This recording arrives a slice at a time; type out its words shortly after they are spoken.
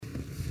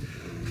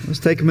Let's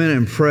take a minute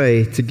and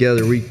pray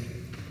together. We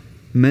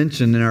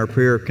mentioned in our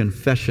prayer of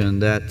confession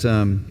that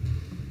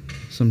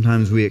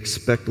sometimes we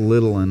expect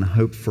little and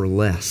hope for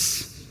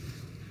less.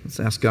 Let's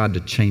ask God to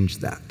change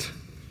that.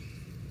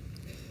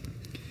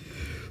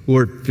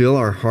 Lord, fill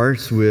our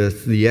hearts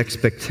with the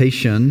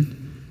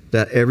expectation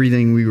that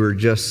everything we were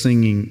just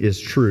singing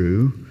is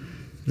true,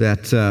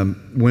 that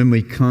when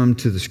we come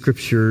to the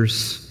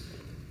Scriptures,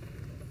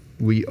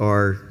 we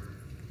are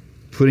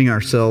putting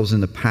ourselves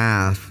in the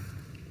path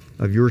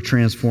of your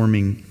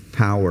transforming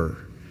power.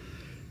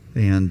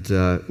 And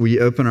we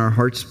open our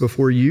hearts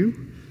before you,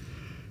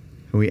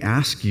 and we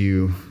ask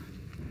you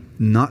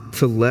not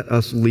to let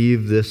us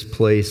leave this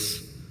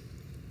place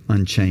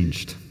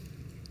unchanged.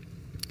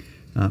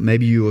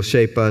 Maybe you will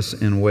shape us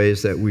in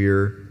ways that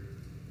we're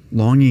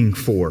longing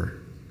for.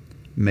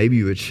 Maybe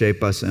you would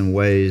shape us in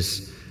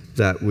ways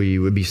that we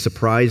would be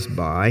surprised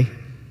by.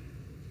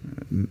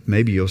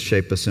 Maybe you'll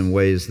shape us in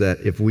ways that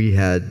if we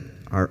had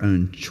our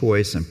own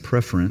choice and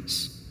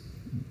preference,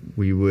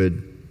 we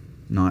would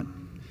not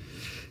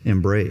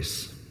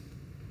embrace.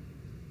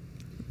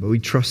 But we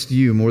trust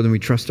you more than we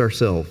trust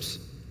ourselves.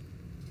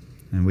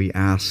 And we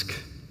ask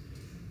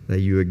that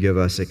you would give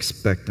us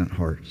expectant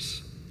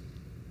hearts,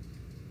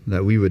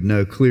 that we would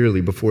know clearly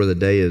before the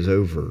day is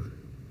over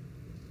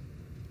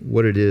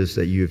what it is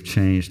that you have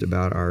changed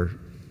about our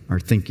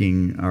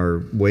thinking,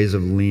 our ways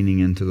of leaning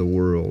into the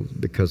world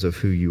because of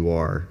who you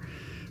are.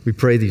 We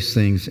pray these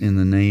things in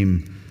the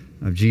name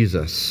of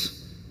Jesus,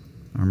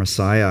 our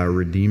Messiah, our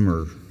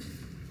Redeemer,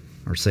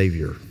 our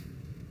Savior.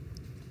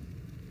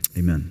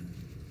 Amen.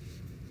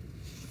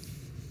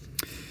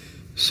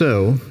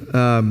 So,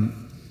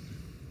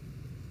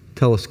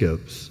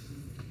 telescopes.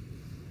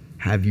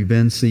 Have you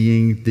been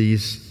seeing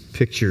these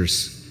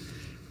pictures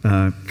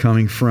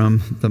coming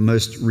from the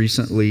most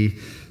recently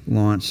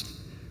launched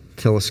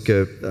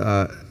telescope?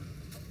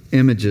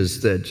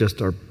 Images that just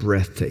are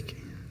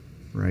breathtaking,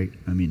 right?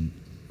 I mean,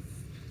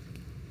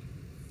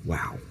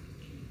 wow.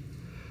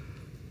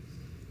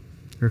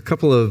 There are a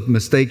couple of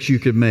mistakes you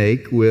could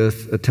make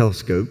with a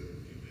telescope.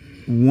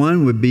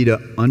 One would be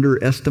to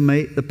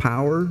underestimate the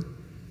power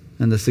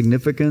and the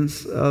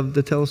significance of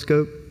the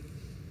telescope.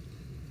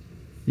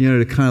 You know,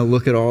 to kind of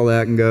look at all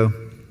that and go,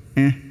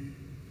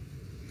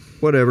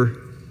 whatever.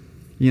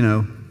 You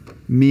know,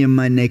 me and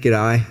my naked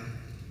eye.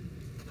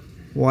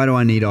 Why do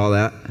I need all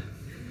that?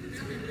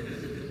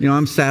 You know,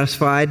 I'm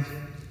satisfied.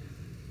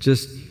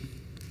 Just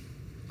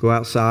go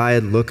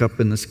outside, look up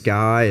in the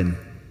sky, and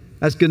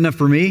that's good enough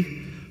for me.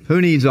 Who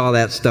needs all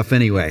that stuff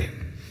anyway?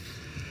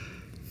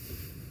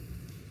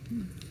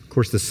 Of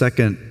course, the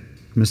second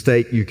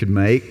mistake you could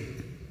make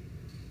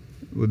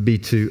would be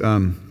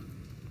to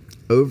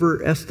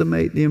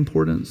overestimate the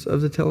importance of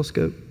the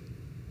telescope.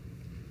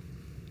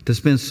 To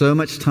spend so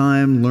much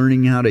time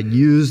learning how to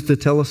use the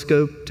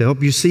telescope to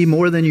help you see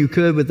more than you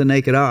could with the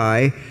naked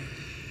eye,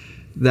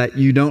 that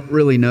you don't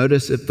really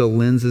notice if the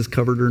lens is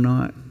covered or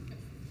not.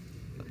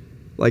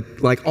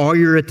 Like all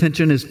your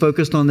attention is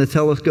focused on the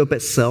telescope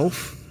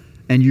itself,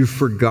 and you've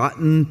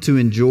forgotten to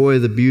enjoy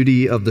the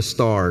beauty of the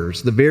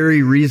stars, the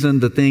very reason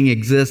the thing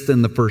exists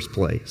in the first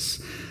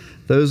place.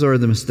 Those are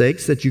the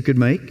mistakes that you could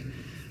make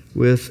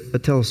with a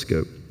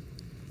telescope.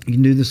 You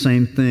can do the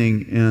same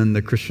thing in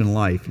the Christian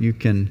life. You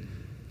can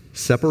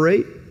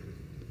separate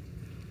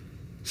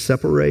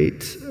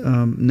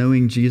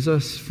knowing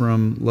Jesus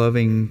from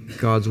loving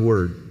God's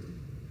Word.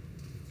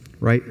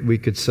 Right? We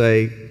could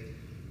say,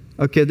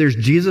 okay, there's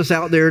Jesus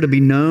out there to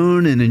be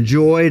known and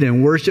enjoyed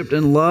and worshiped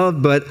and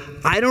loved, but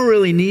I don't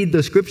really need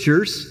the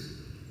Scriptures.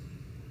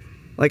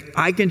 Like,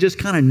 I can just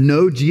kind of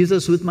know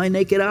Jesus with my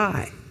naked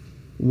eye.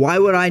 Why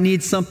would I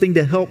need something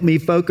to help me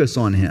focus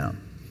on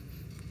Him?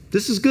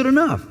 This is good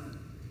enough.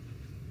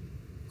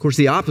 Of course,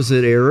 the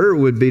opposite error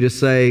would be to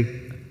say,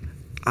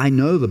 I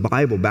know the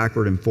Bible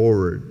backward and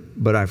forward,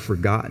 but I've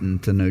forgotten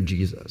to know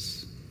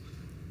Jesus.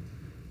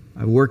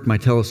 I worked my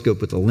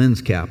telescope with a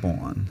lens cap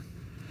on.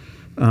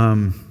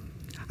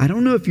 I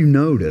don't know if you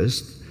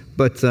noticed,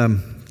 but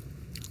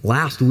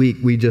last week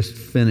we just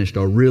finished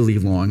a really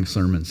long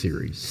sermon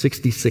series,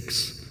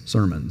 66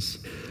 sermons,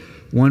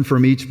 one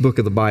from each book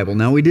of the Bible.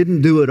 Now, we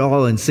didn't do it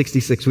all in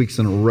 66 weeks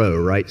in a row,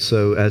 right,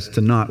 so as to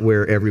not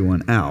wear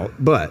everyone out,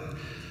 but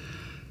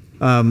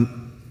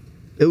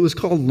it was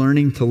called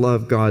Learning to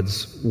Love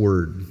God's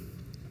Word.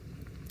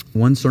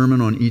 One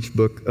sermon on each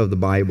book of the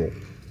Bible,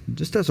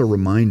 just as a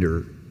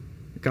reminder.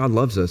 God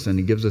loves us and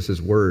He gives us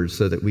His Word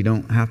so that we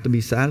don't have to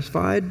be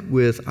satisfied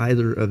with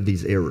either of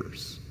these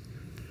errors.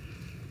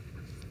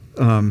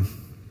 I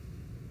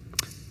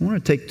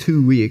want to take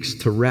 2 weeks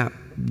to wrap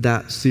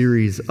that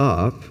series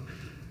up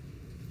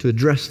to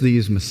address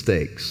these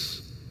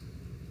mistakes,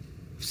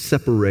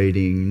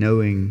 separating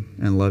knowing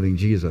and loving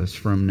Jesus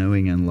from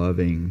knowing and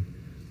loving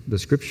the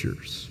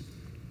Scriptures.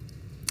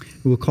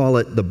 We'll call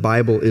it The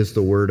Bible is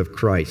the Word of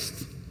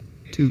Christ.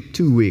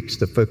 Two weeks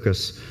to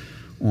focus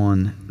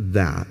on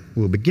that.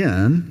 We'll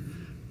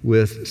begin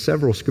with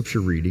several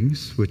scripture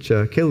readings, which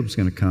Caleb's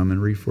going to come and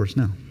read for us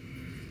now.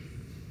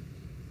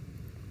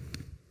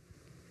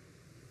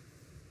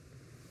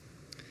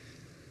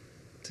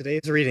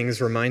 Today's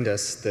readings remind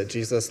us that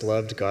Jesus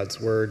loved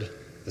God's word,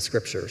 the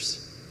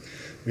scriptures.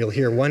 We'll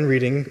hear one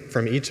reading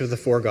from each of the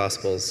four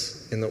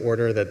Gospels in the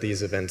order that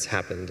these events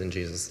happened in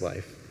Jesus'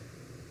 life.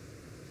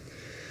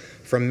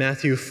 From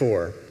Matthew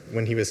 4,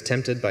 when he was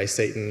tempted by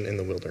Satan in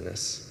the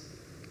wilderness.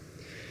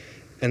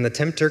 And the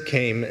tempter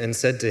came and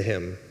said to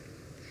him,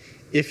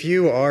 "If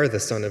you are the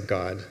Son of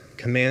God,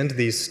 command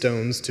these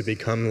stones to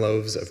become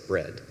loaves of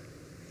bread."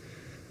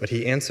 But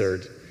he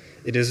answered,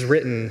 "It is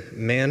written,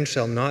 man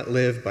shall not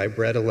live by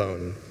bread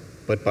alone,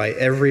 but by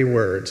every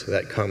word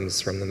that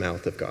comes from the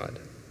mouth of God."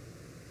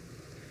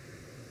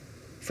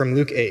 From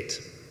Luke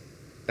 8,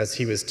 as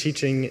he was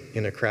teaching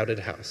in a crowded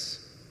house.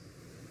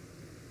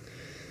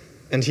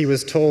 And he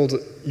was told,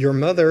 "Your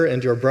mother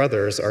and your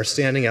brothers are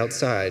standing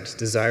outside,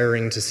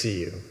 desiring to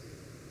see you."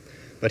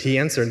 But he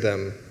answered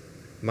them,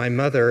 "My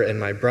mother and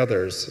my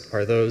brothers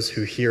are those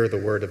who hear the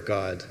word of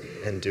God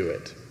and do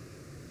it."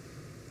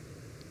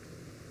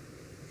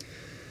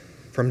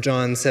 From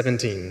John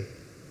 17,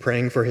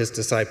 praying for his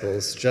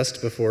disciples just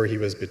before he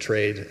was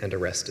betrayed and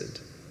arrested.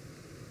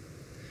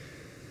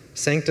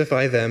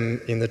 "Sanctify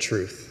them in the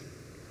truth.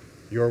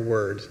 Your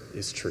word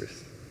is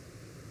truth."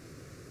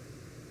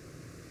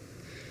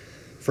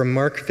 From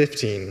Mark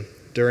 15,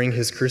 during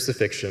his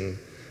crucifixion,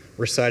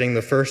 reciting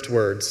the first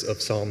words of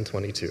Psalm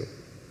 22.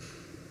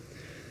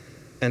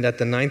 "And at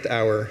the 9th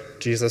hour,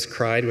 Jesus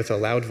cried with a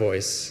loud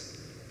voice,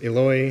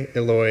 'Eloi,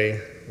 Eloi,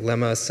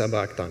 lema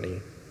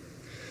sabachthani,'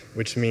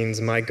 which means,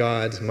 my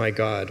God,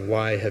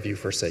 why have you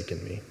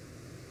forsaken me?"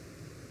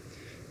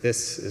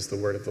 This is the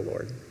word of the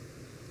Lord.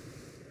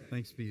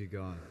 Thanks be to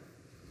God.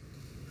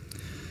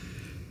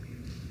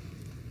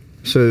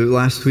 So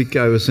last week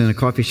I was in a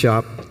coffee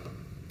shop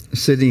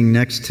sitting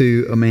next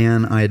to a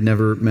man I had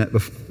never met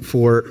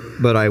before,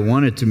 but I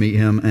wanted to meet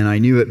him, and I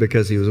knew it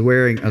because he was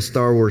wearing a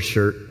Star Wars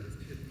shirt.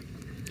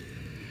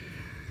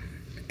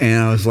 And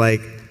I was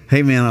like,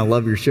 "Hey man, I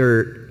love your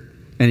shirt."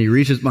 And he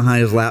reaches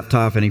behind his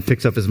laptop and he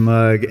picks up his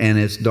mug, and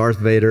it's Darth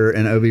Vader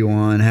and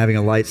Obi-Wan having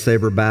a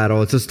lightsaber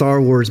battle. It's a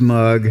Star Wars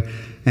mug.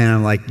 And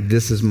I'm like,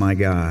 this is my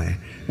guy.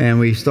 And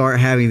we start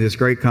having this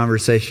great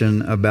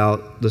conversation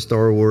about the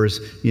Star Wars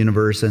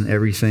universe and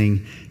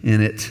everything in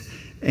it.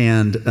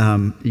 And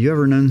you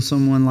ever known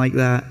someone like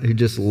that who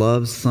just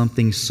loves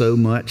something so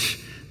much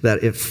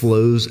that it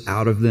flows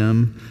out of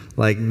them?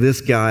 Like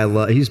this guy,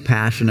 he's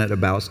passionate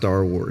about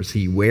Star Wars.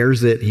 He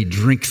wears it, he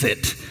drinks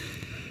it,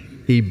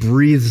 he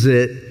breathes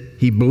it,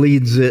 he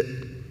bleeds it.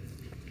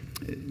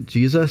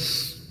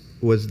 Jesus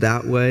was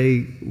that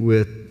way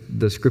with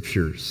the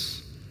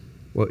scriptures,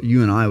 what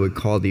you and I would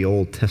call the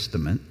Old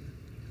Testament,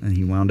 and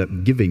he wound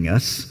up giving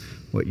us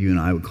what you and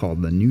I would call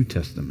the New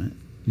Testament.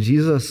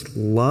 Jesus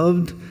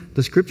loved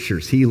the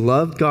scriptures. He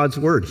loved God's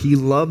word. He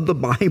loved the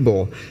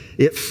Bible.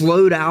 It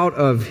flowed out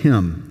of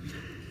him.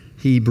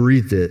 He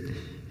breathed it.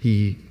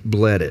 He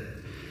bled it.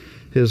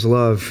 His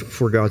love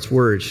for God's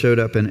word showed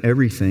up in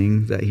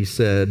everything that he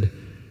said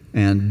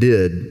and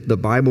did. The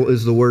Bible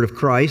is the word of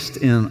Christ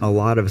in a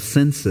lot of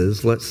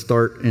senses. Let's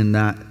start in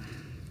that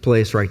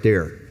place right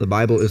there. The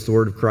Bible is the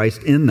word of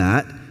Christ in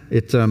that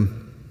it tells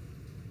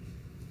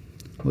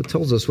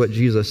us what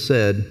Jesus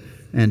said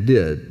and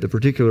did. The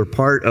particular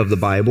part of the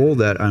Bible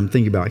that I'm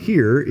thinking about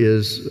here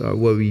is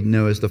what we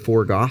know as the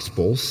four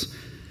Gospels.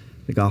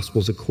 The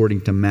Gospels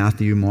according to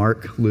Matthew,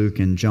 Mark, Luke,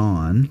 and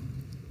John.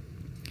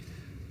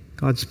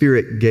 God's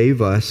Spirit gave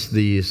us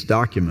these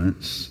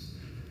documents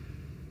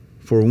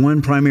for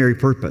one primary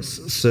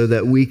purpose, so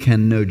that we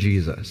can know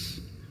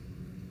Jesus.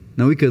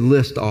 Now, we could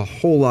list a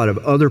whole lot of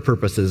other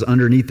purposes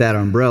underneath that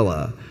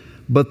umbrella,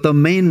 but the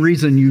main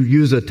reason you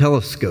use a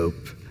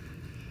telescope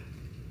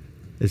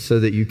is so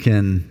that you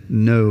can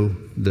know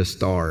the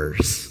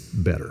stars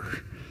better.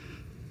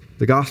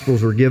 The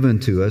Gospels were given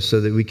to us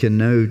so that we can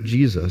know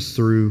Jesus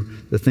through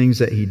the things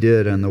that he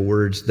did and the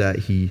words that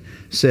he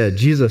said.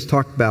 Jesus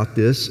talked about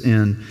this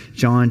in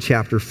John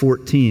chapter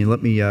 14.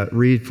 Let me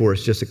read for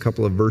us just a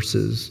couple of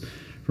verses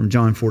from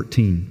John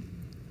 14.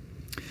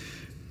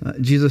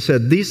 Jesus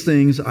said, "These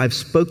things I've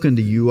spoken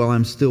to you while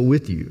I'm still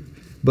with you.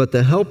 But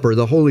the Helper,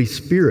 the Holy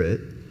Spirit,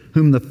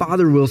 whom the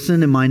Father will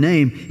send in my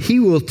name, he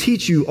will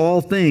teach you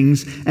all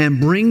things and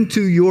bring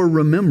to your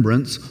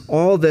remembrance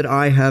all that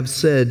I have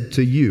said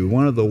to you."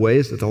 One of the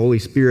ways that the Holy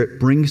Spirit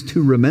brings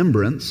to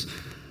remembrance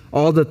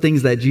all the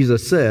things that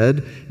Jesus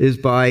said is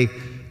by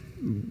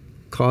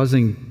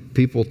causing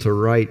people to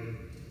write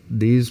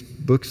these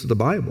books of the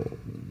Bible: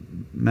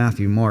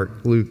 Matthew,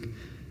 Mark, Luke,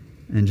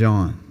 and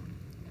John.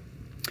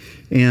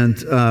 And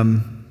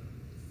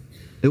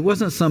it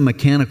wasn't some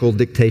mechanical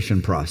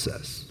dictation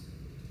process,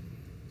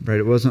 right?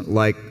 It wasn't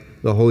like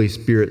the Holy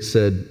Spirit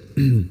said,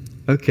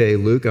 "Okay,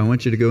 Luke, I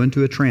want you to go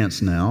into a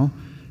trance now.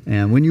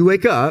 And when you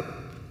wake up,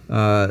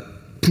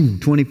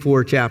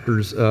 24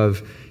 chapters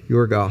of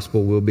your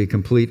gospel will be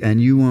complete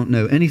and you won't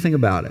know anything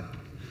about it."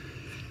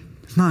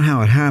 It's not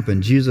how it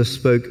happened. Jesus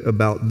spoke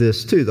about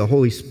this too. The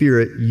Holy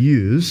Spirit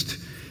used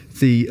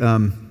the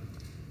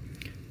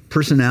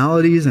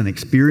personalities and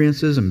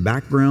experiences and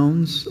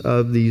backgrounds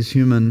of these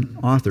human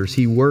authors.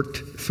 He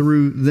worked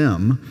through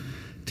them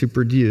to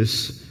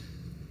produce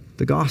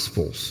the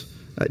Gospels.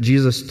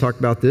 Jesus talked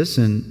about this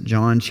in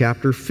John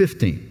chapter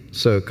 15.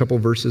 So a couple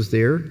verses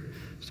there,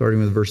 starting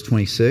with verse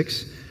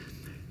 26.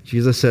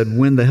 Jesus said,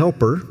 when the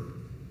Helper,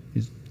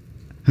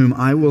 whom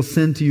I will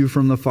send to you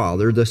from the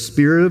Father, the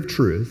Spirit of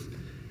truth,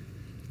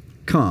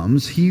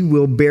 comes, he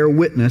will bear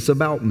witness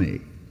about me.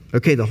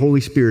 Okay, the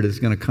Holy Spirit is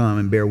going to come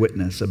and bear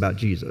witness about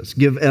Jesus.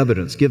 Give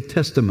evidence, give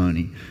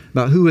testimony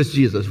about who is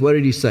Jesus, what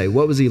did he say,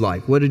 what was he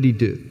like, what did he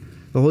do.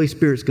 The Holy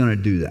Spirit's going to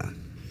do that.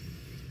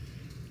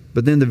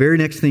 But then the very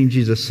next thing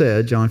Jesus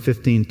said, John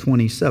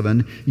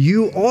 15:27,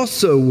 you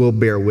also will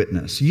bear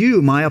witness.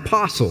 You, my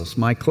apostles,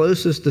 my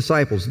closest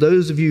disciples,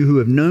 those of you who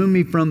have known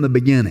me from the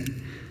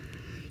beginning,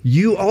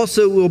 you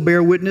also will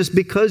bear witness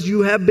because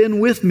you have been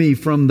with me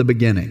from the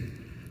beginning.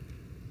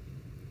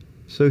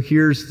 So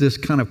here's this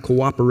kind of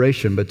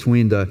cooperation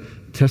between the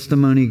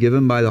testimony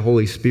given by the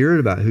Holy Spirit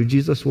about who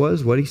Jesus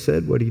was, what he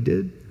said, what he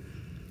did,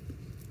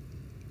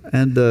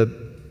 and the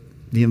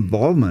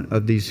involvement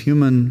of these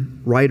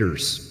human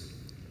writers.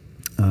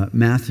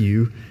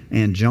 Matthew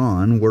and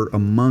John were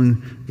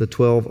among the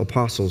 12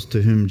 apostles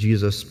to whom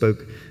Jesus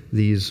spoke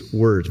these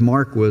words.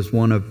 Mark was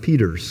one of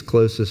Peter's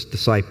closest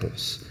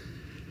disciples,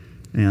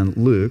 and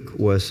Luke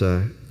was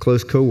a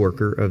close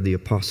co-worker of the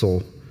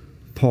apostle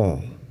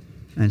Paul.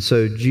 And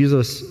so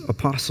Jesus'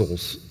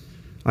 apostles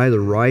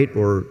either write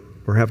or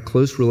have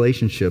close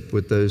relationship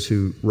with those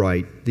who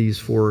write these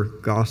four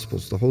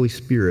Gospels. The Holy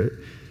Spirit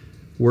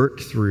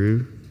worked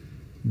through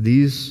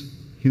these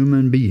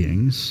human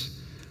beings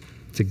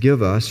to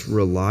give us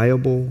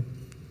reliable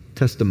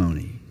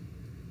testimony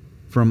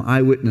from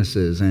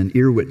eyewitnesses and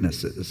ear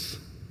witnesses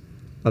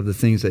of the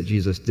things that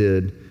Jesus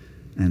did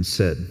and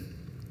said.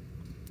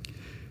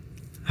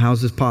 How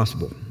is this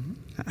possible?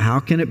 How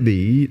can it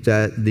be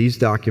that these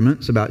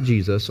documents about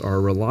Jesus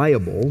are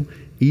reliable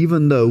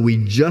even though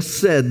we just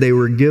said they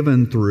were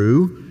given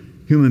through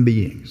human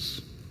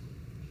beings?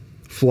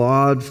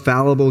 Flawed,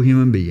 fallible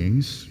human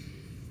beings,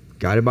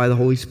 guided by the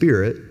Holy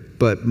Spirit.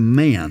 But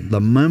man, the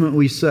moment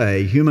we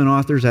say human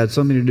authors had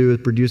something to do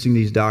with producing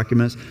these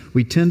documents,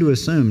 we tend to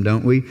assume,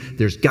 don't we,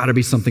 there's got to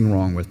be something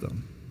wrong with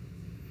them.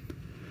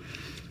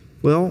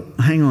 Well,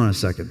 hang on a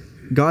second.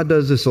 God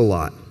does this a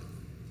lot.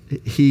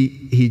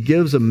 He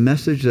gives a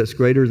message that's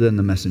greater than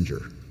the messenger.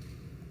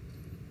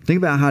 Think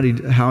about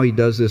how he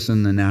does this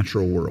in the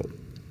natural world.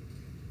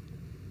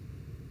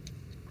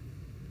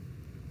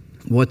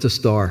 What's a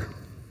star?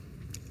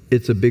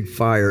 It's a big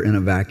fire in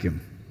a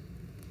vacuum.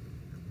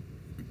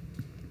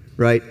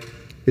 Right?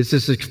 It's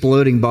this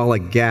exploding ball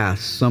of gas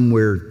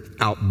somewhere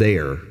out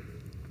there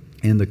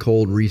in the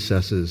cold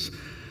recesses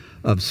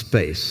of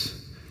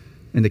space.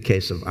 In the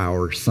case of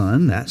our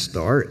sun, that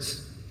star,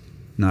 it's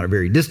not a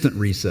very distant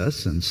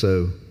recess, and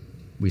so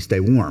we stay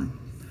warm.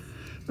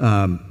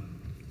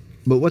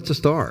 But what's a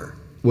star?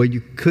 Well, you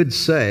could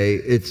say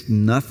it's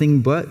nothing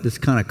but this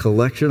kind of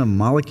collection of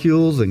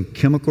molecules and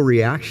chemical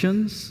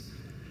reactions,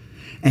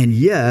 and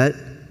yet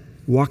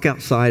walk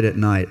outside at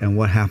night and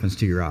what happens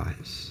to your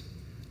eyes?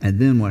 And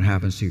then what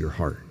happens to your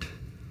heart?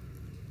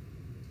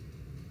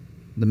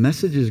 The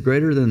message is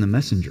greater than the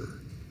messenger.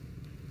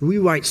 We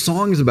write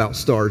songs about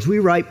stars. We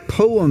write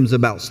poems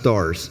about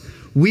stars.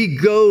 We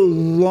go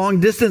long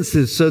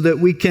distances so that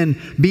we can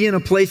be in a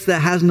place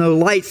that has no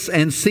lights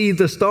and see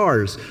the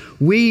stars.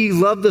 We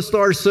love the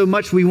stars so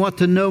much we want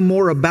to know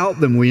more about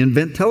them. We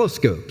invent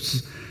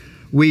telescopes.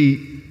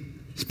 We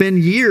spend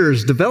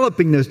years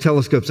developing those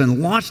telescopes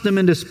and launch them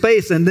into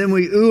space, and then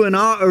we ooh and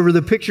ah over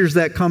the pictures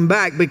that come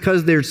back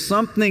because there's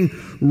something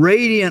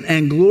radiant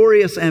and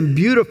glorious and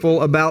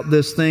beautiful about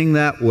this thing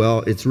that,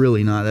 well, it's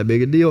really not that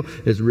big a deal.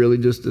 It's really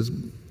just this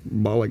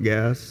ball of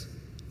gas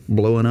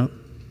blowing up.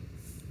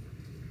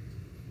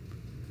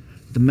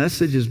 The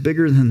message is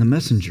bigger than the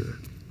messenger.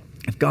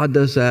 If God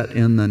does that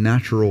in the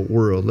natural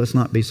world, let's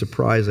not be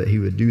surprised that he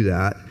would do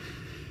that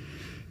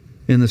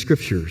in the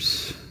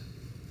Scriptures.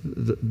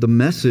 The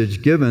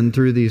message given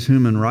through these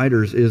human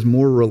writers is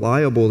more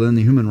reliable than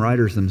the human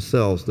writers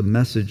themselves. The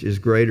message is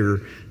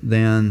greater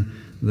than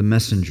the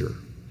messenger.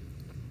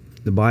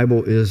 The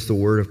Bible is the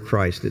Word of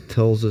Christ. It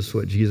tells us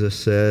what Jesus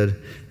said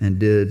and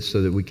did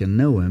so that we can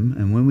know him.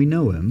 And when we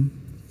know him,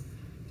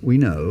 we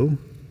know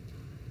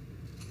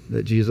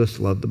that Jesus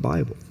loved the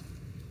Bible.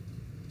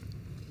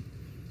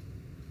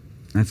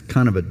 That's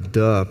kind of a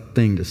duh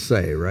thing to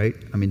say, right?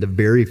 I mean, the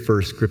very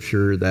first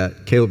scripture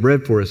that Caleb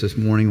read for us this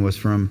morning was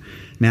from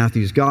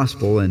Matthew's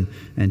Gospel, and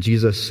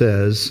Jesus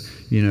says,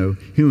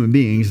 human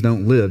beings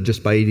don't live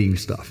just by eating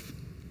stuff.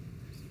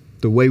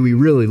 The way we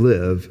really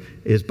live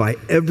is by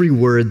every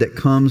word that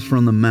comes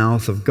from the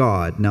mouth of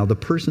God. Now, the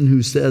person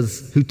who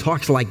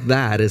talks like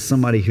that is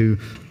somebody who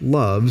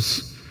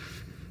loves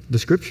the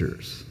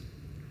Scriptures.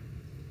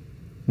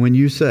 When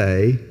you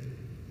say,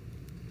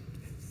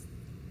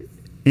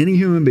 any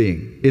human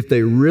being, if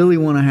they really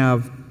want to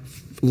have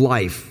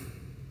life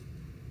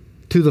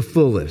to the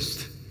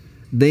fullest,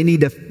 they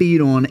need to feed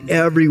on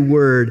every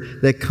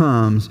word that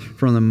comes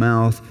from the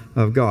mouth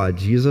of God.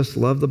 Jesus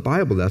loved the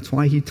Bible. That's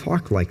why he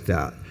talked like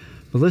that.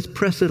 But let's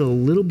press it a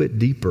little bit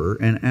deeper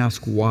and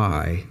ask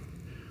why.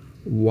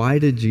 Why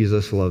did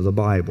Jesus love the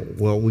Bible?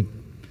 Well, we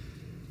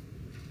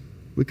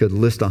could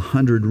list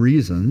 100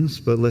 reasons,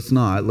 but let's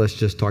not. Let's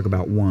just talk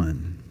about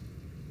one.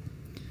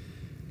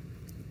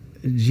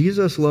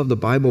 Jesus loved the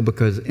Bible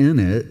because in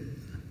it,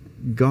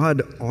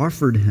 God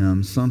offered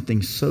him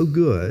something so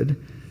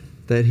good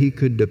that he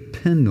could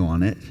depend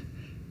on it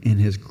in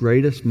his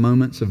greatest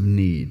moments of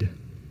need.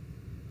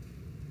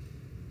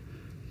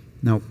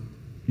 Now,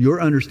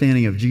 your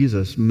understanding of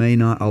Jesus may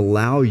not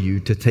allow you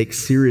to take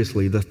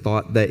seriously the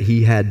thought that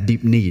he had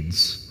deep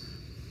needs,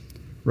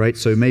 right?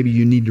 So maybe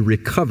you need to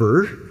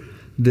recover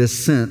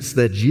this sense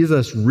that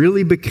Jesus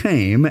really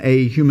became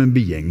a human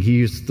being.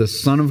 He's the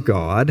Son of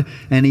God,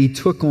 and he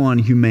took on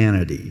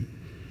humanity.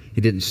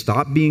 He didn't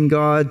stop being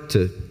God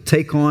to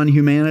take on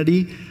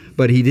humanity,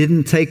 but he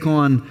didn't take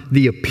on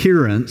the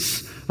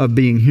appearance of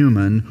being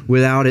human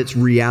without its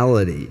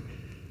reality.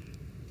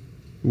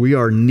 We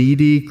are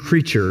needy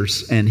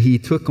creatures, and he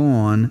took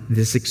on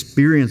this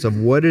experience of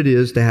what it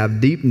is to have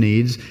deep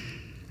needs.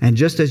 And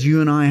just as you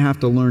and I have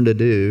to learn to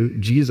do,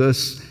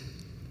 Jesus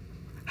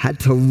had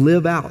to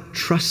live out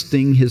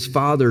trusting his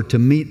Father to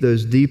meet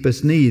those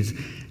deepest needs.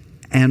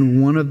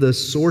 And one of the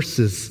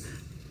sources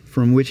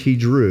from which he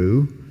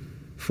drew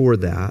for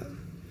that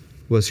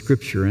was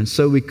Scripture. And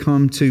so we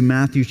come to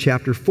Matthew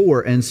chapter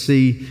 4 and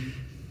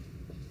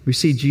we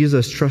see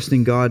Jesus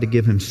trusting God to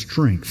give him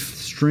strength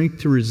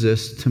to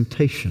resist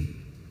temptation.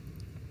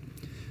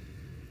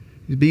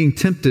 He's being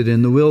tempted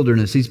in the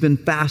wilderness. He's been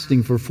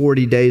fasting for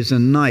 40 days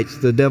and nights.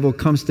 The devil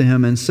comes to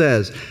him and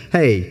says,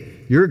 hey,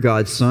 you're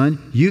God's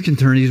son. You can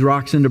turn these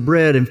rocks into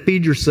bread and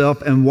feed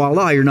yourself, and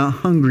voila, you're not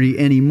hungry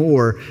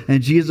anymore.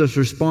 And Jesus'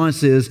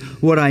 response is,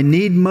 what I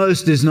need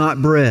most is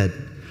not bread.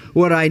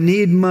 What I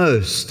need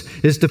most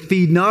is to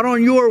feed not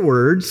on your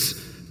words,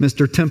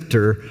 Mr.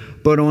 Tempter,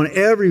 but on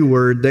every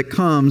word that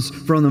comes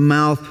from the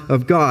mouth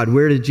of God.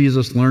 Where did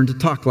Jesus learn to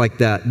talk like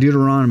that?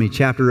 Deuteronomy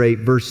chapter 8,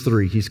 verse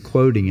 3. He's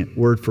quoting it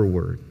word for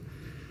word.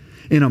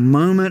 In a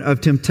moment of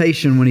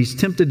temptation, when he's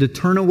tempted to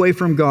turn away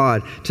from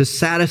God to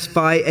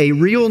satisfy a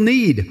real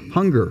need,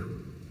 hunger,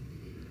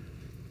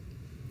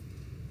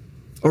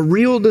 a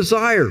real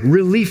desire,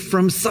 relief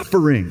from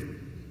suffering,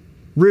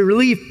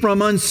 relief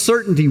from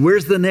uncertainty.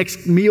 Where's the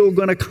next meal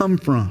going to come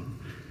from?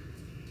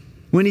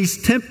 When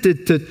he's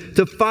tempted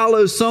to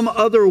follow some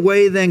other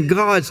way than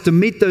God's to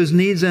meet those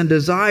needs and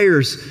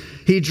desires,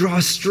 he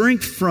draws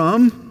strength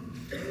from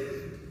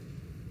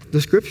the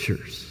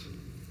Scriptures.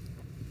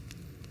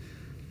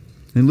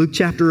 In Luke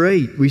chapter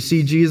 8, we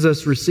see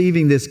Jesus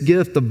receiving this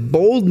gift of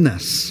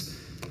boldness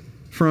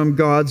from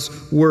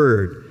God's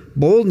Word.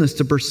 Boldness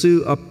to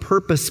pursue a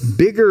purpose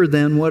bigger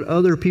than what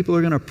other people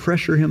are going to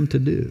pressure him to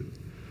do.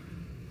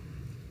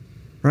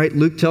 Right?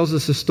 Luke tells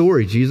us a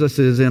story. Jesus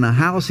is in a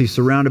house. He's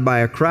surrounded by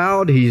a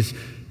crowd. He's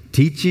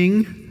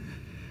teaching.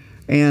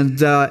 And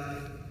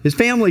his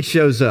family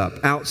shows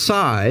up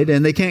outside,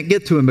 and they can't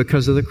get to him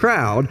because of the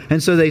crowd.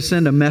 And so they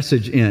send a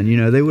message in. You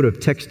know, they would have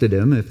texted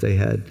him if they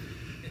had,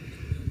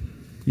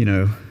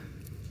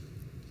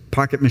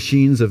 pocket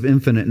machines of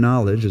infinite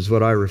knowledge is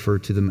what I refer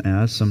to them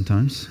as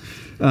sometimes.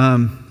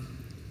 Hey,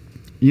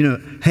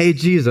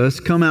 Jesus,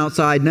 come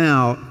outside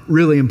now.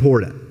 Really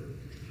important.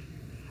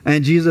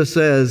 And Jesus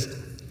says,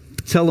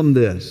 tell them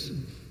this.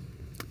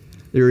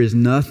 There is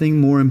nothing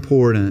more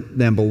important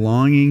than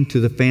belonging to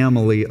the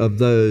family of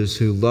those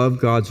who love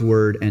God's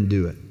Word and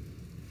do it.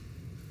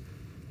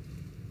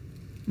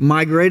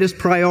 My greatest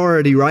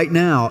priority right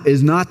now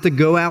is not to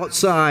go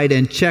outside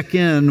and check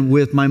in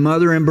with my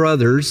mother and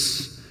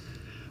brothers.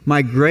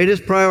 My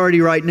greatest priority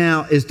right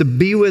now is to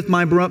be with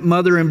my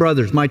mother and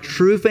brothers, my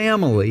true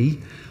family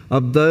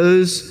of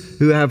those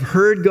who have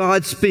heard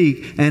God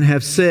speak and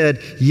have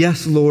said,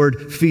 yes,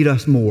 Lord, feed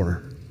us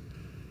more.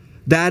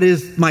 That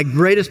is my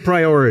greatest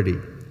priority.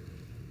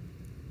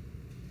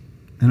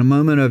 In a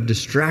moment of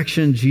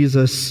distraction,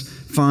 Jesus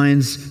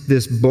finds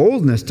this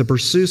boldness to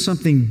pursue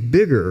something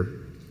bigger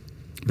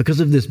because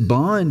of this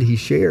bond he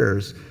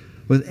shares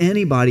with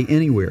anybody,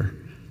 anywhere,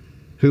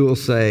 who will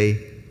say,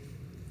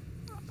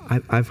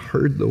 I've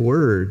heard the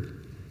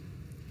word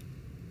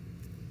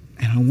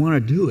and I want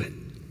to do it.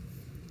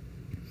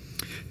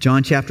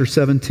 John chapter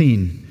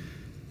 17,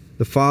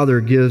 the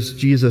Father gives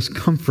Jesus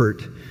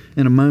comfort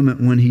in a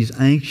moment when he's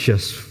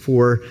anxious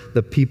for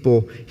the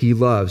people he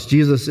loves.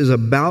 Jesus is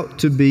about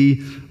to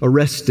be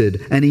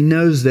arrested, and he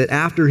knows that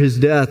after his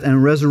death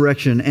and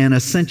resurrection and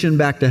ascension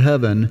back to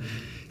heaven,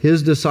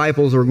 his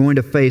disciples are going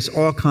to face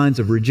all kinds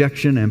of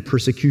rejection and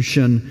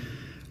persecution,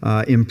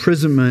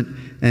 imprisonment,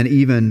 and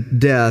even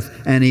death.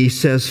 And he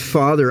says,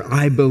 Father,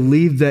 I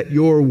believe that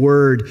your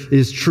word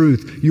is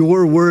truth.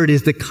 Your word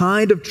is the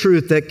kind of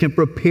truth that can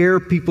prepare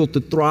people to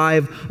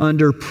thrive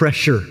under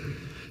pressure,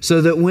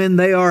 so that when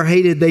they are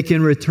hated, they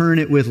can return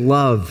it with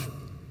love.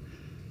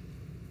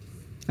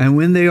 And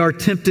when they are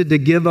tempted to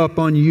give up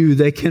on you,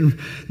 they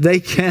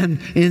can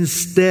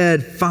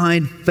instead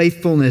find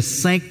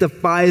faithfulness.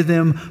 Sanctify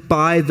them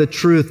by the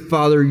truth.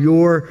 Father,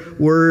 your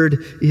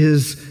word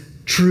is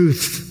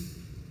truth.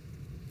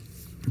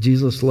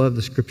 Jesus loved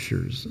the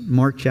Scriptures.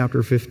 Mark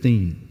chapter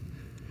 15.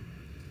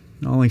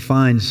 Not only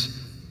finds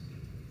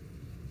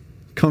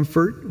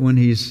comfort when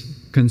he's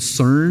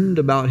concerned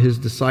about his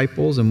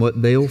disciples and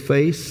what they'll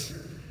face,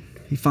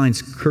 he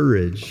finds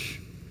courage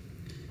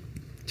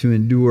to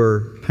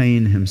endure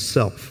pain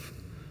himself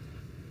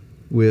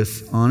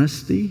with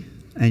honesty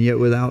and yet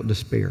without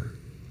despair.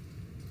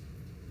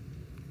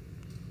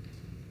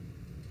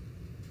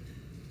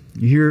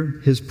 You hear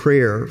his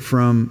prayer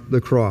from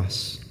the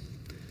cross.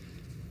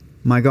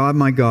 My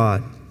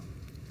God,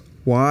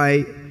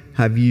 why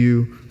have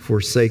you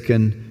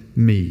forsaken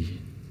me?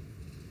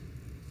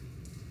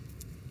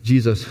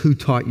 Jesus, who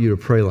taught you to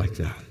pray like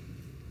that?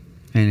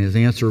 And his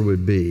answer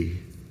would be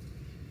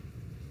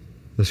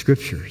the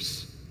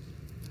Scriptures.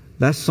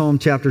 That's Psalm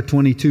chapter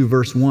 22,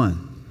 verse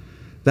 1.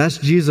 That's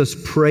Jesus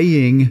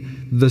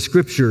praying the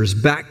Scriptures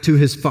back to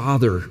his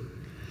Father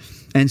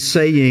and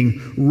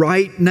saying,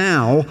 right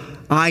now,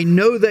 I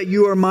know that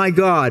you are my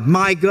God.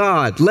 My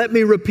God. Let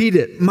me repeat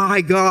it.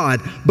 My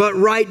God. But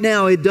right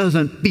now, it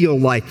doesn't feel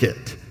like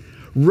it.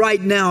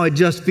 Right now, it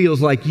just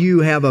feels like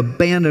you have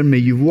abandoned me.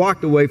 You've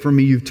walked away from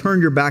me. You've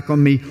turned your back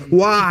on me.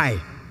 Why?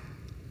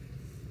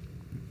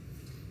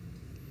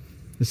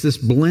 It's this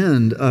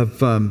blend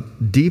of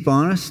deep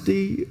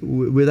honesty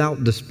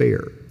without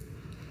despair.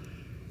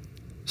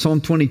 Psalm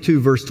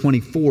 22, verse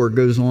 24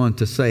 goes on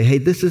to say, hey,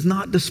 this is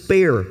not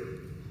despair.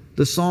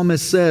 The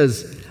psalmist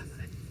says,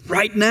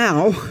 right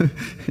now,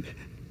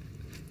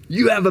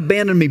 you have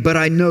abandoned me, but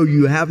I know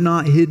you have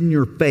not hidden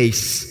your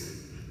face.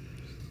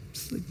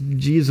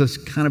 Jesus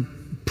kind of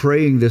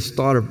praying this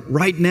thought of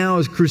right now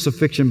is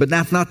crucifixion, but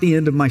that's not the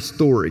end of my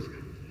story.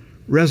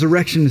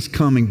 Resurrection is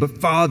coming, but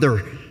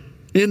Father,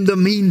 in the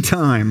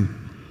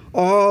meantime,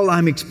 all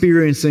I'm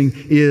experiencing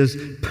is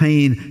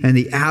pain and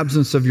the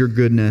absence of your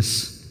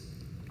goodness.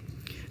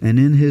 And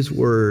in his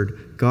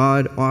word,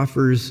 God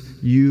offers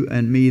you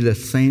and me the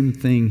same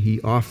thing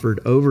he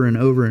offered over and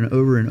over and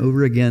over and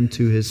over again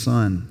to his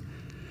Son.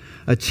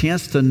 A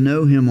chance to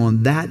know him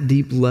on that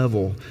deep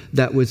level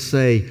that would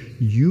say,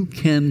 you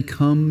can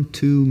come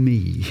to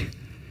me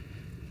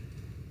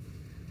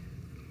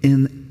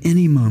in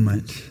any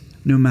moment,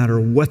 no matter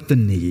what the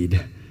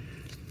need.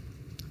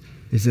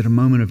 Is it a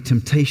moment of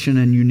temptation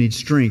and you need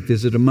strength?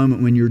 Is it a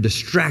moment when you're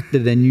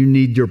distracted and you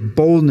need your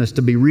boldness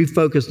to be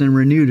refocused and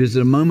renewed? Is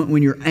it a moment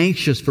when you're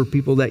anxious for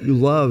people that you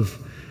love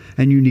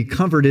and you need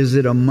comfort? Is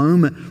it a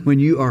moment when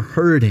you are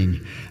hurting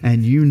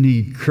and you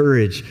need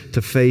courage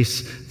to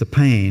face the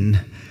pain?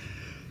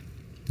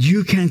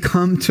 You can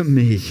come to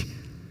me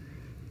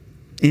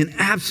in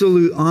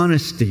absolute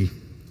honesty,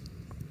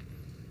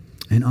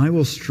 and I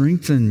will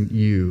strengthen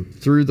you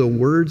through the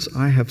words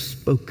I have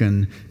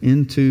spoken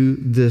into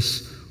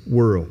this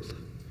world.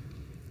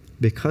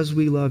 Because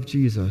we love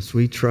Jesus,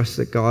 we trust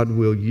that God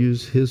will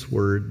use his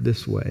word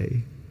this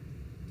way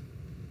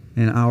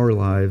in our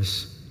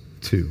lives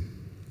too.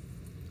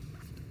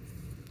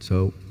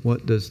 So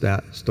what does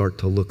that start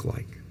to look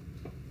like?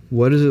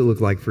 What does it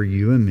look like for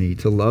you and me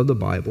to love the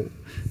Bible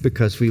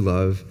because we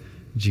love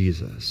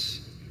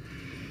Jesus?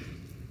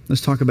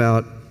 Let's talk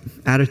about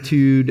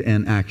attitude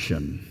and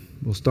action.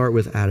 We'll start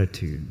with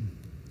attitude.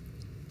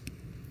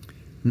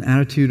 An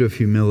attitude of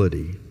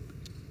humility.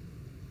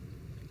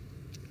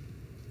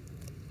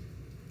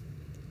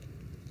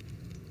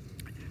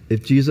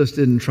 If Jesus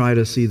didn't try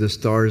to see the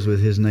stars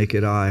with his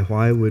naked eye,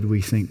 why would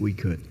we think we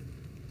could?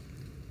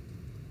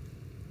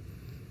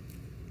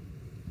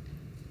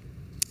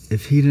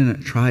 If he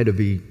didn't try to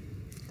be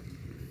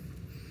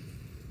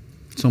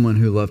someone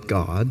who loved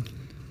God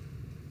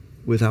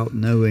without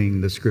knowing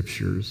the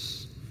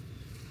Scriptures,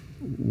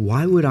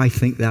 why would I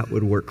think that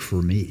would work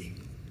for me?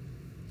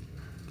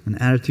 An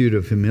attitude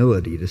of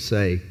humility to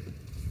say,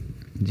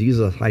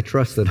 Jesus, I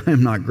trust that I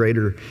am not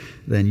greater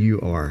than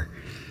you are.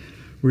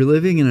 We're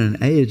living in an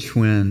age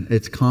when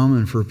it's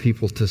common for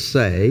people to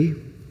say,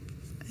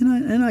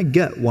 and I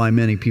get why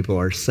many people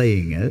are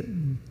saying it,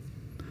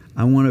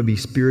 I want to be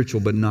spiritual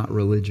but not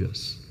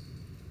religious.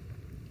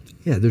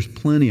 Yeah, there's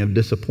plenty of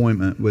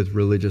disappointment with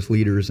religious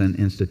leaders and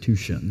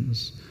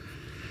institutions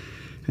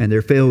and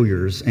their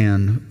failures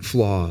and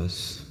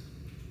flaws.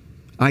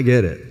 I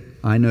get it.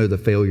 I know the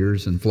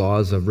failures and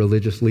flaws of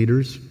religious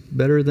leaders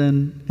better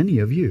than any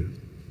of you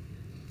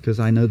because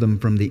I know them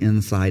from the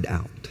inside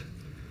out.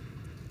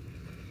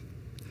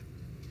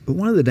 But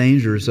one of the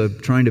dangers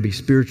of trying to be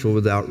spiritual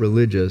without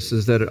religious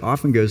is that it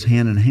often goes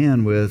hand in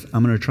hand with,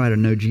 I'm going to try to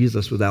know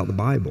Jesus without the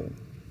Bible.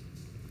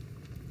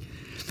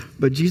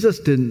 But Jesus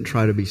didn't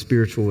try to be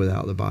spiritual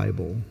without the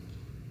Bible.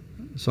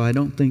 So I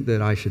don't think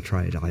that I should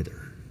try it either.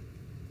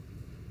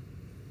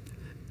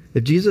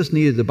 If Jesus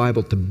needed the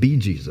Bible to be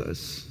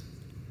Jesus,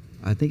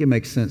 I think it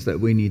makes sense that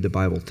we need the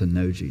Bible to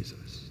know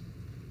Jesus.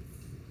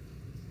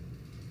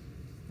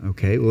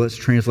 Okay, well, let's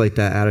translate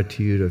that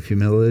attitude of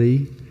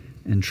humility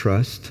and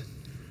trust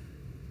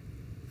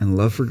and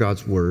love for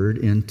God's Word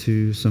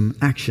into some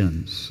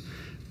actions.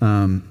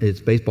 It's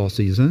baseball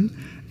season,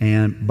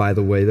 and by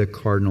the way, the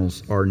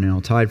Cardinals are now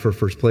tied for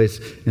first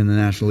place in the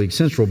National League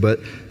Central, but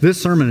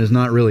this sermon is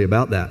not really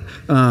about that.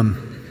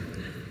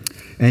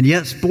 And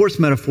yet, sports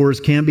metaphors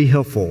can be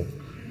helpful.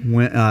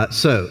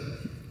 So,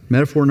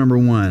 Metaphor number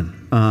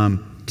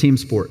 1, team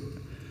sport.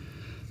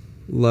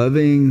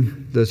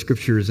 Loving the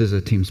scriptures is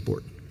a team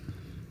sport.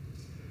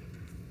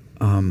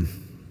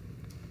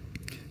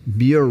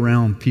 Be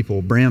around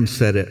people. Bram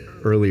said it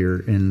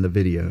earlier in the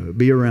video.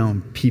 Be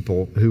around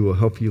people who will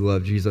help you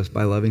love Jesus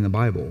by loving the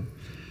Bible.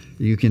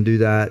 You can do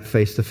that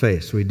face to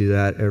face. We do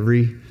that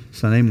every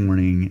Sunday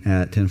morning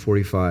at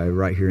 10:45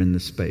 right here in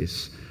this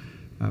space.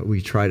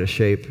 We try to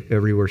shape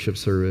every worship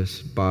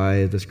service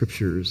by the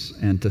scriptures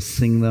and to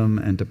sing them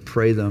and to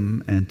pray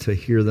them and to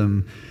hear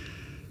them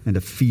and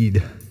to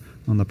feed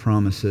on the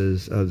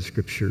promises of the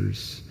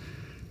scriptures.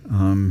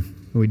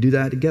 We do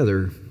that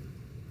together.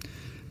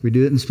 We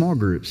do it in small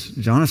groups.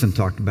 Jonathan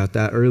talked about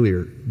that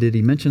earlier. Did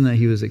he mention that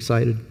he was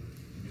excited?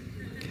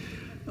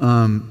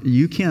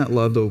 You can't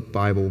love the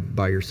Bible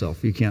by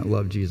yourself. You can't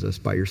love Jesus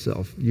by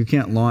yourself. You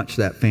can't launch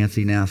that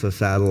fancy NASA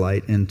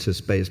satellite into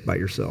space by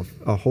yourself.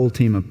 A whole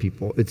team of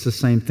people. It's the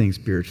same thing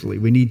spiritually.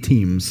 We need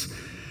teams.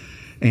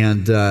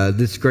 And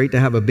it's great to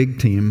have a big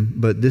team,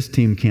 but this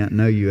team can't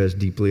know you as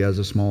deeply as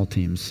a small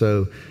team.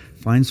 So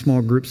find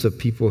small groups of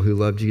people who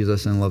love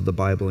Jesus and love the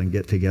Bible and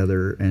get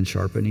together and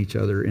sharpen each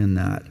other in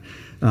that.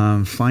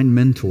 Find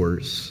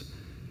mentors.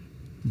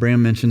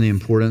 Bram mentioned the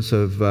importance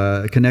of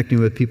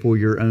connecting with people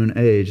your own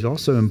age. It's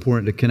also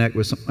important to connect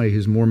with somebody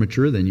who's more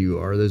mature than you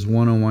are. There's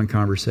one-on-one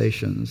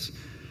conversations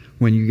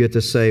when you get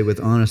to say with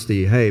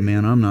honesty, hey,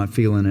 man, I'm not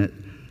feeling it.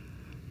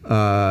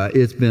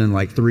 It's been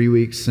like 3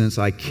 weeks since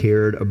I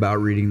cared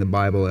about reading the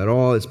Bible at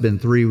all. It's been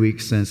 3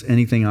 weeks since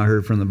anything I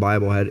heard from the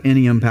Bible had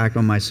any impact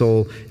on my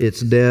soul. It's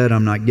dead.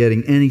 I'm not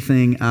getting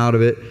anything out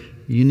of it.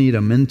 You need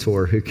a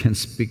mentor who can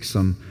speak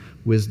some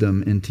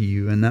wisdom into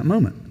you in that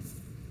moment.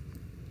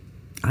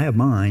 I have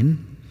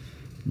mine,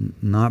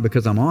 not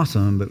because I'm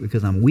awesome, but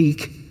because I'm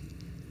weak,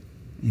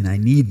 and I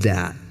need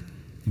that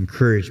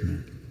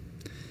encouragement.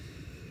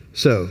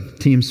 So,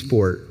 team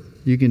sport.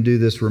 You can do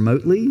this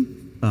remotely.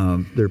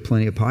 There are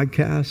plenty of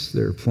podcasts.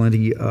 There are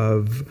plenty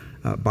of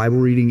Bible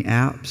reading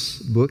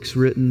apps, books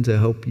written to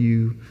help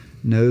you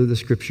know the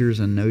scriptures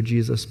and know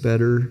Jesus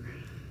better.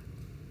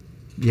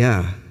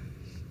 Yeah,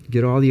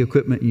 get all the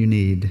equipment you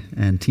need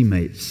and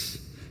teammates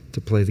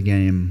to play the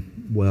game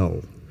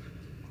well.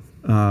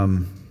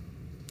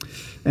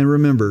 And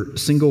remember,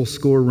 single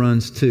score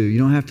runs too. You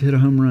don't have to hit a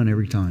home run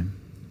every time.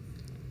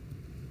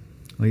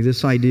 Like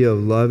this idea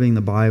of loving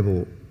the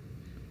Bible,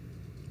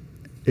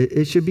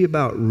 it should be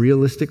about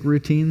realistic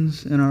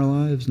routines in our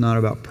lives, not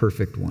about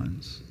perfect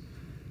ones.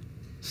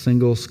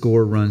 Single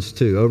score runs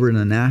too. Over in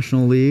the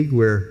National League,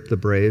 where the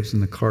Braves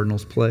and the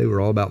Cardinals play, we're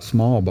all about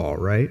small ball,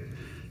 right?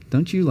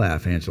 Don't you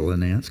laugh, Angela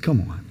and Nance.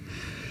 Come on.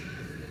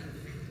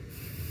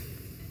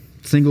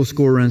 Single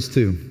score runs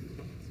too.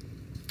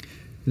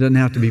 It doesn't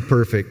have to be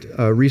perfect.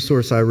 A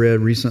resource I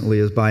read recently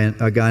is by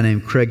a guy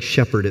named Craig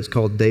Shepard. It's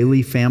called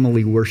Daily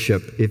Family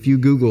Worship. If you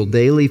Google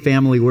Daily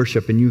Family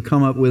Worship and you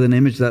come up with an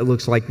image that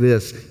looks like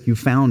this, you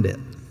found it.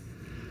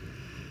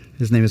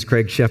 His name is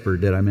Craig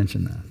Shepard. Did I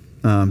mention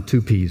that?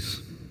 2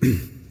 P's.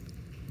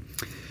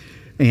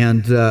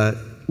 And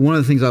one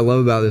of the things I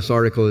love about this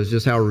article is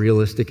just how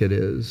realistic it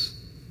is.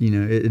 You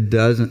know, it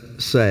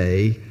doesn't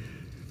say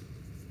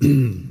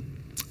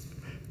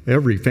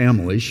every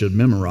family should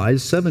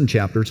memorize 7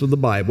 chapters of the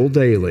Bible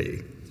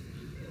daily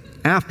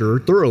after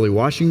thoroughly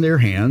washing their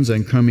hands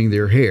and combing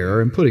their hair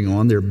and putting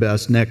on their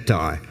best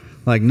necktie.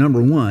 Like, number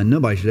 1,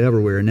 nobody should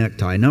ever wear a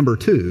necktie. Number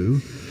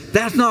 2,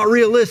 that's not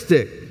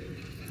realistic,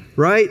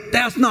 right?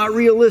 That's not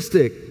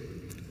realistic.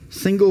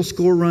 Single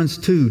score runs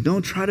too.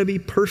 Don't try to be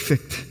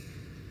perfect.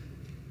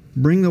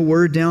 Bring the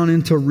word down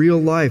into real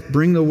life.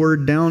 Bring the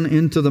word down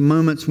into the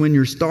moments when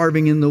you're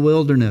starving in the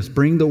wilderness.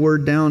 Bring the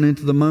word down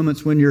into the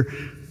moments when you're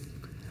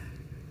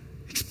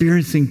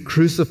experiencing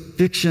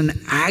crucifixion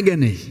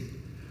agony.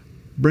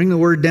 Bring the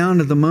word down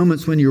to the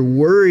moments when you're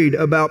worried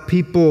about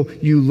people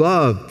you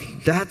love.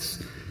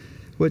 That's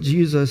what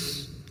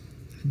Jesus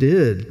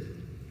did.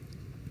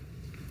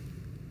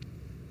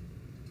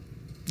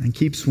 And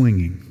keep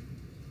swinging.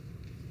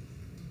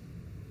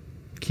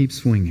 Keep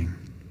swinging.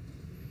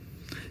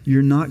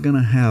 You're not going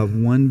to have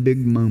one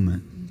big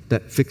moment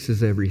that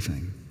fixes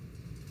everything.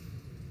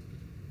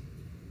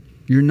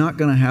 You're not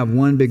going to have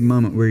one big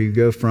moment where you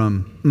go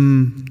from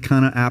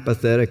kind of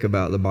apathetic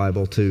about the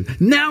Bible to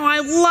now I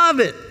love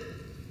it.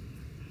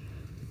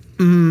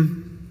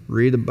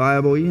 Read the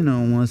Bible,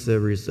 once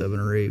every 7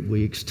 or 8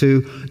 weeks,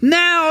 to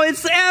now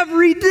it's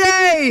every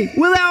day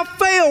without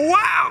fail.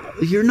 Wow.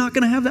 You're not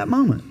going to have that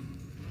moment.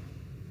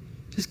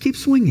 Just keep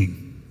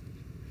swinging.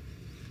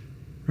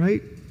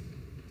 Right?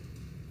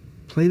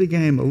 Play the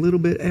game a little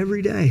bit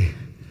every day.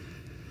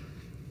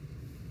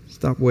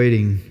 Stop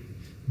waiting,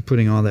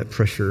 putting all that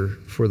pressure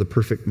for the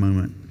perfect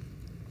moment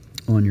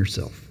on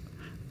yourself.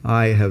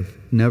 I have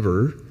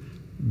never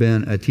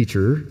been a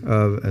teacher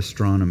of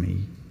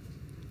astronomy,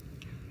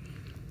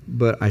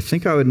 but I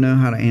think I would know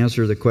how to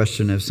answer the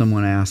question if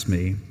someone asked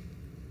me,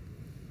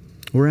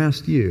 or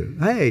asked you,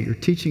 hey, you're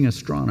teaching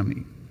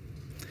astronomy.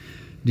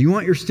 Do you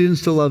want your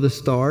students to love the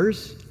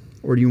stars,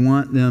 or do you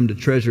want them to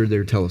treasure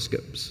their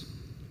telescopes?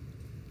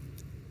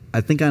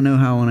 I think I know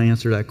how I want to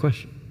answer that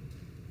question.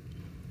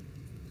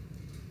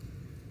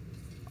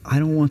 I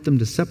don't want them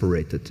to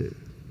separate the two.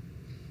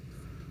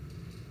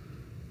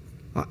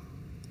 I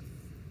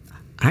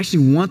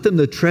actually want them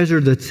to treasure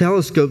the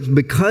telescopes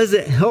because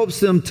it helps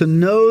them to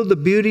know the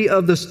beauty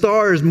of the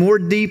stars more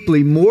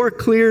deeply, more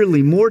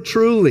clearly, more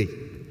truly.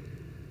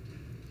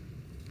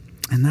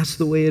 And that's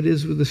the way it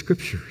is with the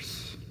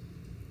Scriptures.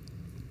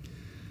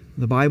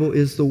 The Bible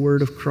is the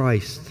Word of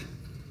Christ.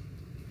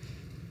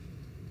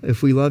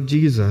 If we love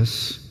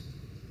Jesus,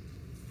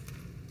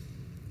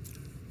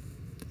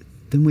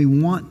 then we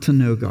want to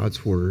know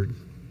God's Word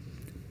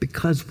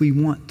because we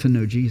want to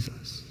know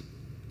Jesus.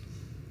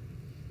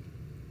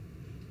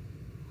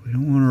 We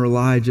don't want to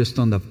rely just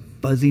on the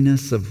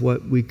fuzziness of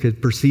what we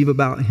could perceive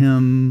about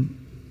Him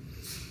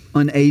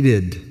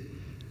unaided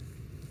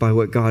by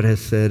what God has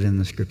said in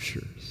the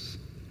Scriptures.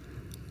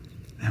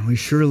 And we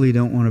surely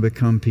don't want to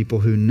become people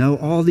who know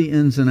all the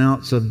ins and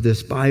outs of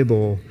this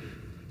Bible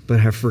but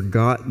have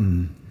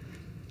forgotten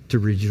to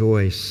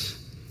rejoice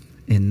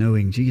in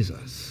knowing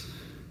Jesus.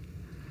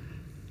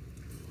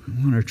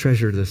 We want to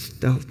treasure this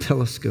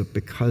telescope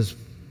because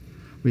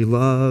we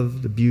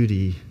love the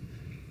beauty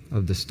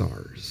of the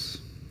stars.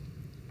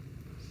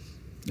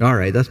 All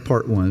right, that's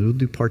part one. We'll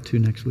do part two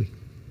next week.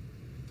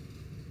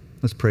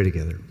 Let's pray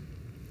together.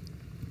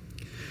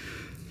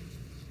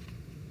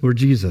 Lord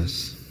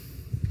Jesus,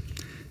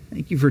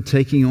 thank you for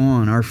taking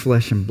on our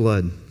flesh and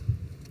blood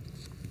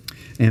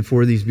and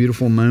for these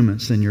beautiful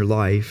moments in your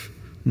life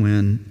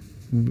when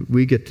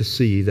we get to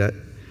see that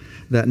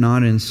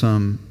not in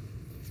some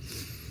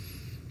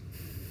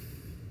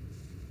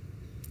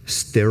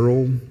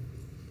sterile,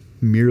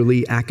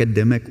 merely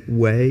academic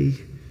way.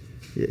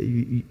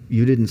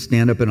 You didn't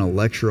stand up in a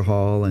lecture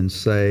hall and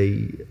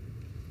say,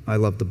 I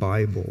love the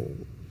Bible.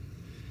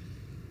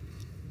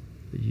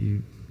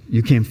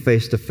 You came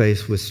face to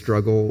face with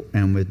struggle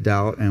and with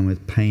doubt and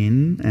with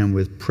pain and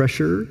with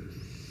pressure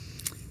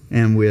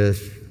and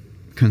with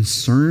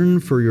concern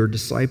for your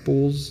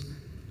disciples.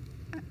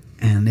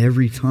 And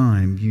every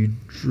time you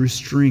drew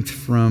strength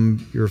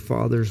from your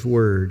Father's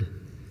Word.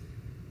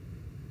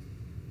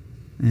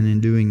 And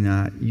in doing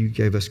that, you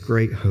gave us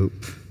great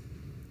hope.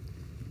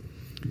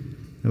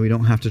 That we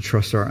don't have to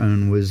trust our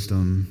own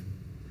wisdom,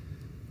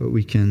 but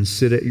we can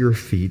sit at your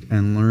feet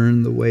and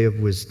learn the way of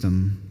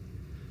wisdom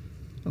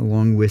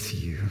along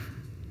with you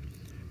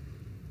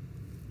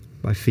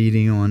by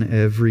feeding on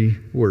every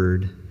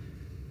word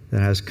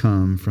that has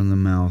come from the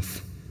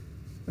mouth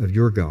of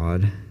your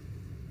God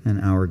and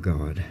our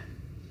God.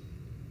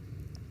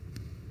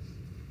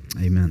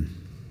 Amen.